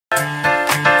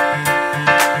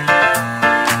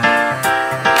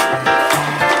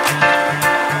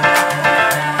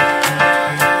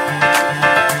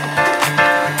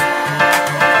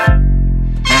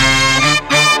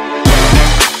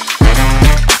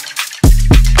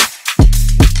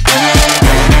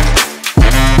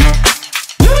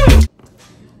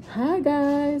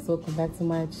welcome back to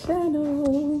my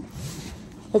channel.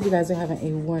 Hope you guys are having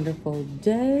a wonderful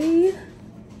day.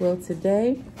 Well,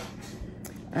 today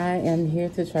I am here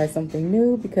to try something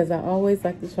new because I always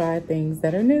like to try things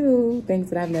that are new,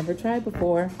 things that I've never tried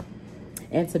before.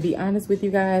 And to be honest with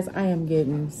you guys, I am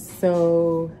getting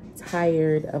so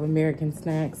tired of American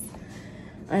snacks.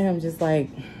 I am just like,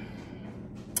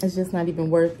 it's just not even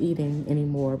worth eating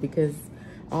anymore because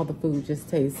all the food just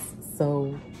tastes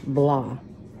so blah.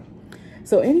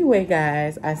 So anyway,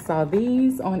 guys, I saw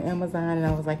these on Amazon and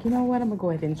I was like, you know what? I'm gonna go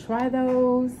ahead and try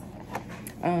those.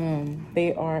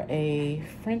 They are a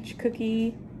French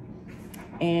cookie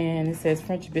and it says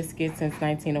French biscuit since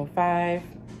 1905.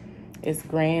 It's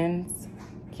Grand's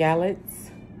Galette's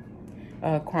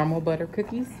caramel butter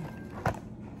cookies.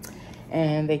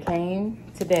 And they came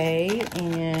today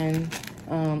and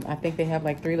I think they have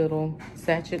like 3 little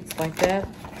sachets like that.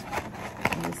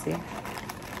 Let me see.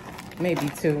 Maybe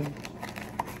 2.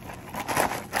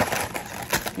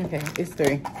 Okay, it's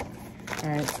 3. All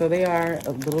right, so they are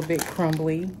a little bit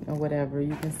crumbly or whatever.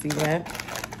 You can see that.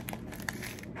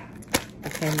 They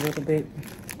came a little bit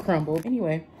crumbled.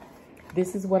 Anyway,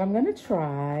 this is what I'm gonna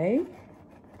try.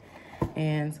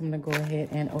 And so I'm gonna go ahead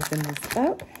and open this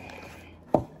up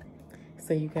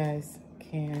so you guys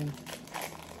can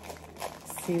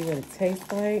see what it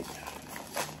tastes like.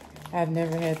 I've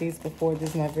never had these before. This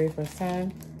is my very first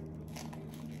time.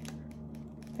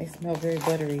 They smell very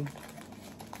buttery.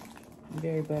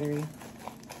 Very buttery.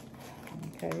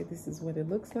 Okay, this is what it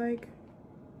looks like.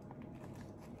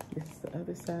 This is the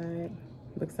other side.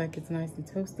 Looks like it's nice and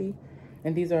toasty.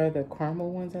 And these are the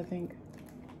caramel ones, I think.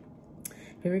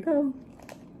 Here we go.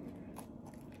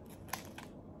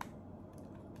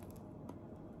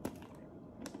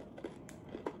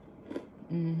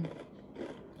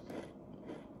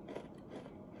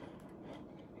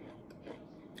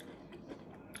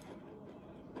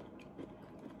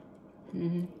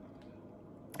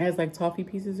 It has like toffee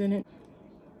pieces in it.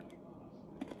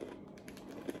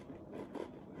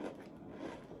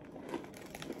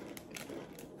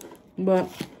 But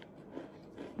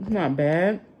it's not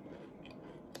bad.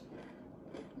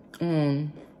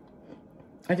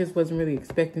 I just wasn't really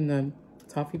expecting the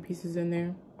toffee pieces in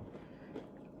there.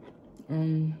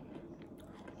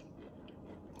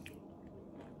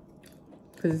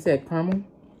 Because it said caramel,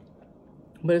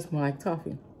 but it's more like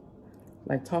toffee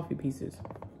pieces,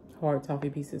 hard toffee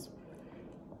pieces.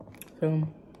 So,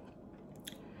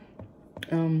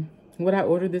 would I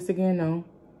order this again? No.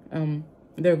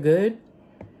 They're good,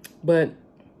 but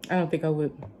I don't think I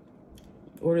would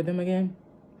order them again.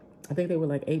 I think they were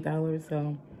like $8,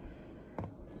 so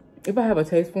if I have a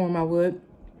taste for them, I would.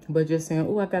 But just saying,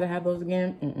 oh, I gotta have those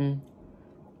again,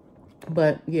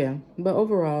 But yeah, but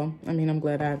overall, I mean, I'm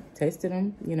glad I tasted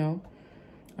them, you know.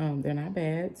 They're not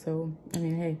bad, so, I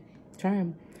mean, hey, try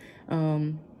them.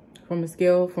 From a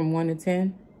scale from 1 to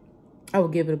 10, I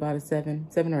would give it about a 7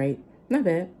 or 8. Not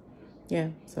bad. Yeah,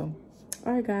 so,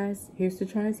 all right, guys, here's to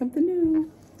trying something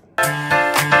new.